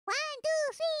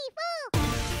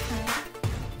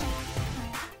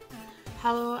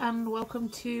Hello and welcome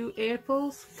to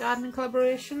April's gardening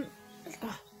collaboration,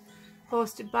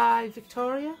 hosted by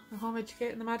Victoria, the home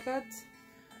educator and the Mad Lads.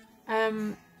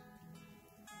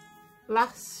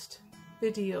 Last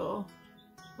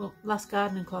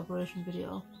gardening collaboration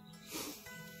video,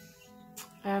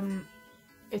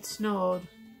 it snowed.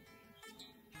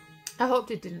 I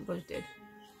hoped it didn't, but it did.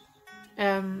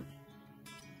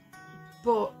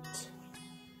 But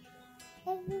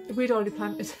we'd already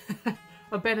planted,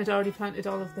 or Ben had already planted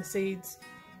all of the seeds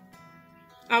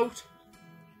out,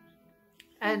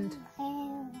 and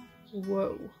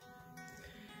whoa,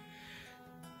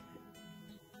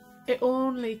 it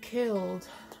only killed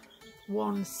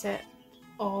one set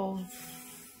of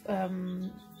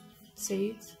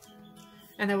seeds,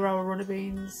 and they were our runner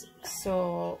beans,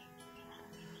 so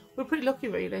we're pretty lucky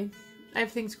really.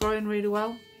 Everything's growing really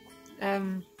well.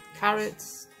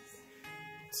 Carrots,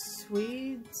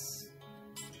 Swedes,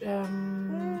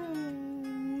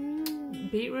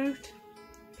 beetroot,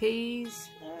 peas,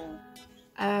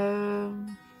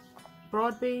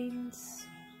 broad beans.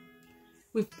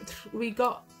 We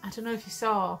got, I don't know if you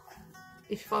saw,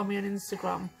 if you follow me on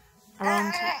Instagram,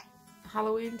 around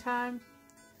Halloween time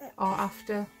or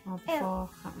after or before,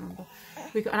 I can't remember,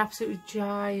 we got an absolutely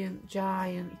giant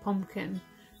pumpkin,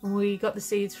 and we got the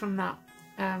seeds from that.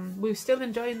 We were still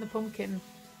enjoying the pumpkin.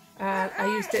 I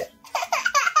used it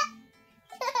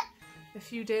a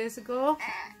few days ago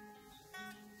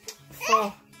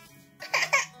for...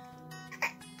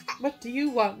 What do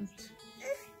you want?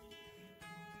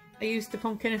 I used the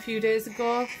pumpkin a few days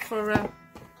ago for a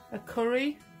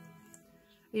curry.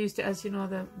 I used it as, you know,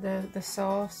 the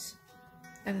sauce,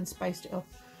 and then spiced it up.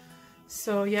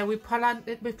 So yeah, we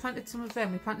planted some of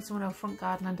them. We planted some in our front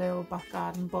garden and our back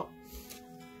garden, but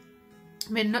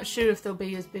I mean, not sure if they'll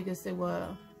be as big as they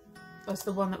were as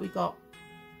the one that we got,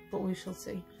 but we shall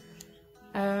see.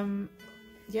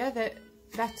 Yeah,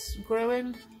 that's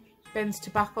growing. Ben's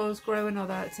tobacco's growing,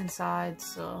 although it's inside,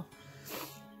 so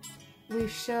we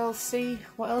shall see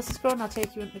what else is growing. I'll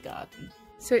take you into the garden.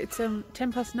 So it's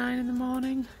 9:10 in the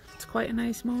morning. It's quite a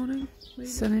nice morning. The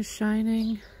sun is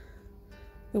shining.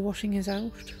 The washing is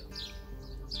out.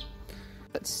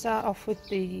 Let's start off with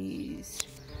these.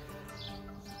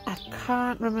 I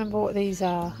can't remember what these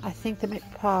are. I think they make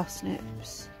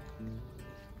parsnips.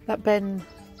 That Ben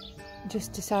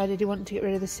just decided he wanted to get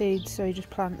rid of the seeds, so he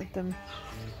just planted them.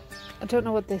 I don't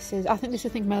know what this is. I think this, I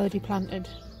think Melody planted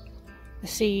a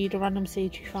seed, a random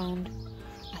seed she found.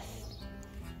 I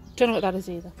don't know what that is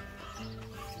either.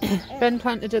 Ben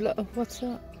planted a lot of, what's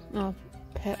that? Oh,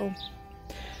 petal.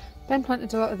 Ben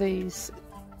planted a lot of these,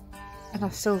 and I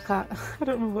still can't, I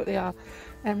don't remember what they are.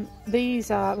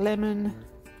 These are lemon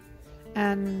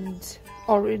and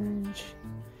orange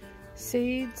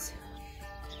seeds.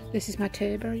 This is my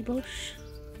tayberry bush.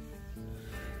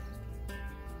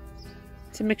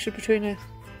 It's a mixture between a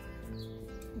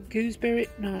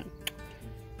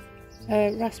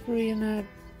raspberry and a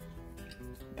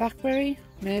blackberry,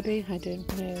 maybe, I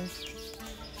don't know.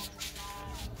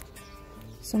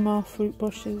 Some more fruit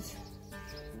bushes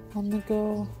on the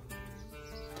go.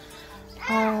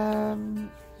 I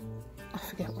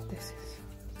forget what this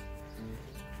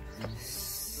is.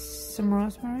 Some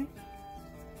rosemary.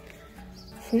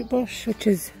 Fruit bush, which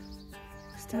has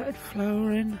started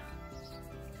flowering.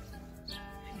 If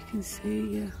you can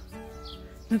see, yeah.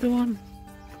 Another one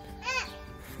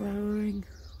flowering.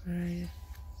 Where are you?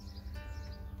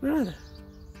 Where are they?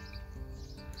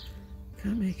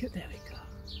 Can't make it. There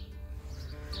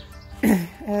we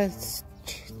go.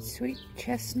 Sweet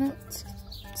chestnut,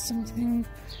 something.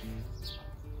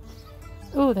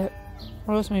 Oh, that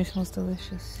rosemary smells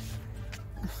delicious.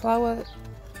 A flower.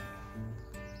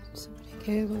 Somebody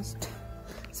gave us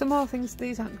some more things.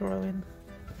 These aren't growing,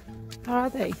 or are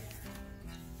they?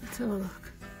 Let's have a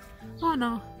look. Oh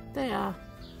no, they are.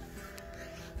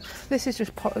 This is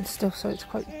just potted stuff, so it's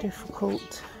quite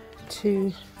difficult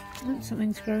to... Oh,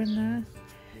 something's growing there.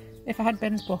 If I had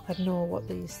Ben's book, I'd know what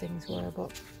these things were,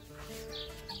 but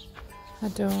I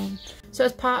don't. So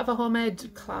as part of a home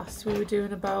ed class, we were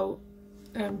doing about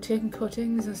taking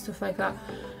cuttings and stuff like that.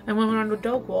 And when we were on a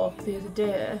dog walk the other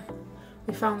day,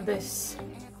 we found this,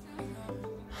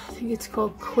 I think it's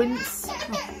called quince,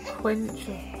 or quench,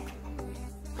 or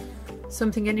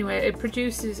something anyway. It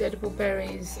produces edible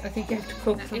berries. I think you have to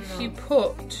cook them. If you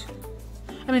put,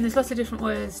 I mean, there's lots of different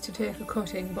ways to take a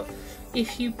cutting, but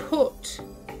if you put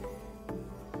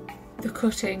the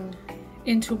cutting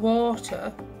into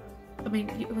water, I mean,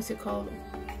 what's it called?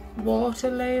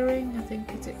 Water layering, I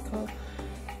think it's called.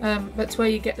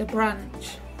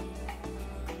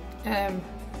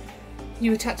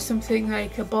 you attach something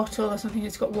like a bottle or something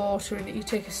that's got water in it, you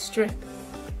take a strip,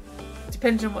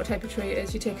 depending on what type of tree it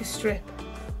is, you take a strip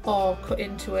or cut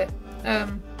into it,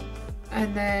 and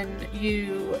then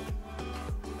you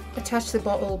attach the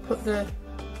bottle, put the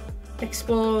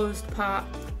exposed part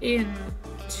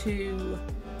into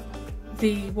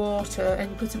the water, and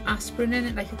you put some aspirin in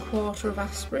it, like a quarter of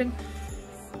aspirin,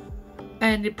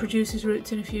 and it produces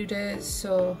roots in a few days.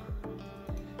 So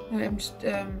I'm just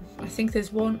I think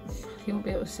there's one, you won't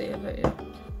be able to see it, but yeah,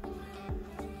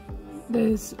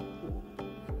 there's,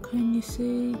 can you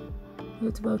see?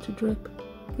 It's about to drip.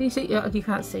 Can you see? Yeah, you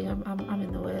can't see, I'm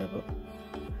in the way, but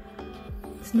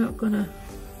it's not gonna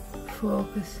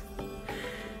focus.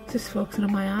 It's just focusing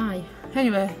on my eye.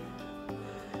 Anyway,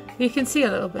 you can see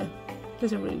a little bit.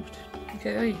 There's a root.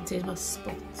 Okay, all you can see is my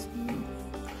spots.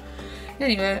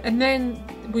 Anyway, and then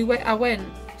I went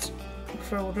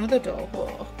for another dog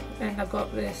walk, and I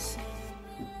got this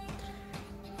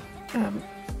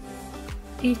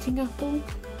eating apple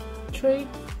tree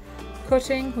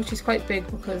cutting, which is quite big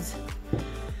because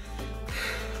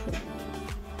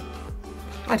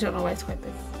I don't know why it's quite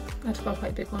big. I just got a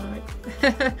quite big one,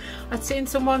 right? I'd seen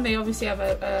someone, they obviously have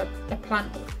a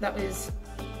plant that is,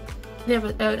 they have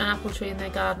an apple tree in their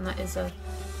garden that is a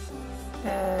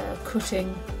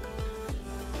cutting,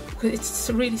 because it's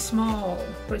really small,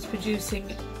 but it's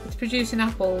producing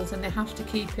apples, and they have to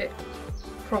keep it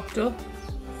propped up.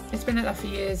 It's been like that for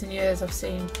years and years, I've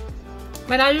seen.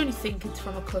 But I only think it's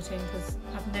from a cutting, because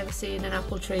I've never seen an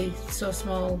apple tree so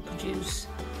small produce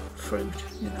fruit,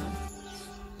 you know.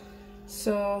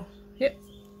 So, yep.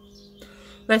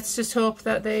 Let's just hope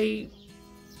that they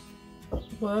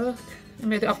work. I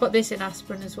mean, I've got this in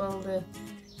aspirin as well,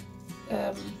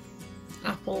 the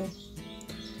apple.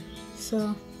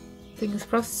 So, fingers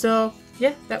crossed. So,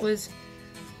 yeah, that was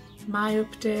my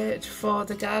update for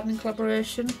the gardening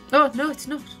collaboration. Oh, no, it's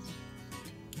not.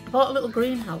 I bought a little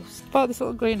greenhouse. I bought this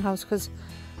little greenhouse because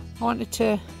I wanted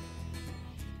to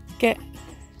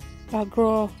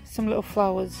grow some little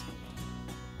flowers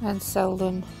and sell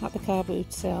them at the car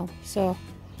boot sale. So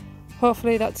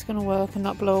hopefully that's going to work and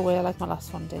not blow away like my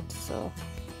last one did. So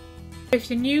if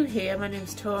you're new here, my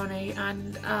name's Tony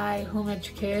and I home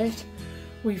educate.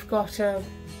 We've got a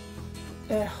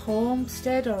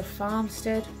homestead or a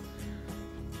farmstead,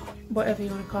 whatever you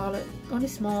want to call it, only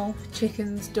small,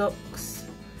 chickens, ducks,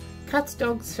 cats,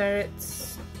 dogs,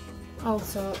 ferrets, all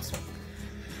sorts.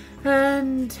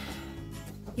 And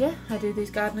yeah, I do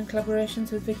these gardening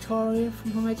collaborations with Victoria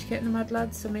from Home Educating the Mad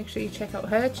Lads, so make sure you check out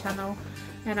her channel,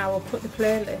 and I will put the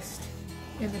playlist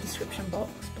in the description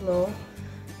box below.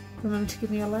 Remember to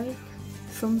give me a like,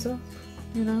 thumbs up,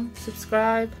 you know,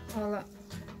 subscribe, all that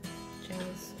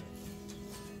jazz.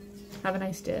 Have a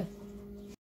nice day.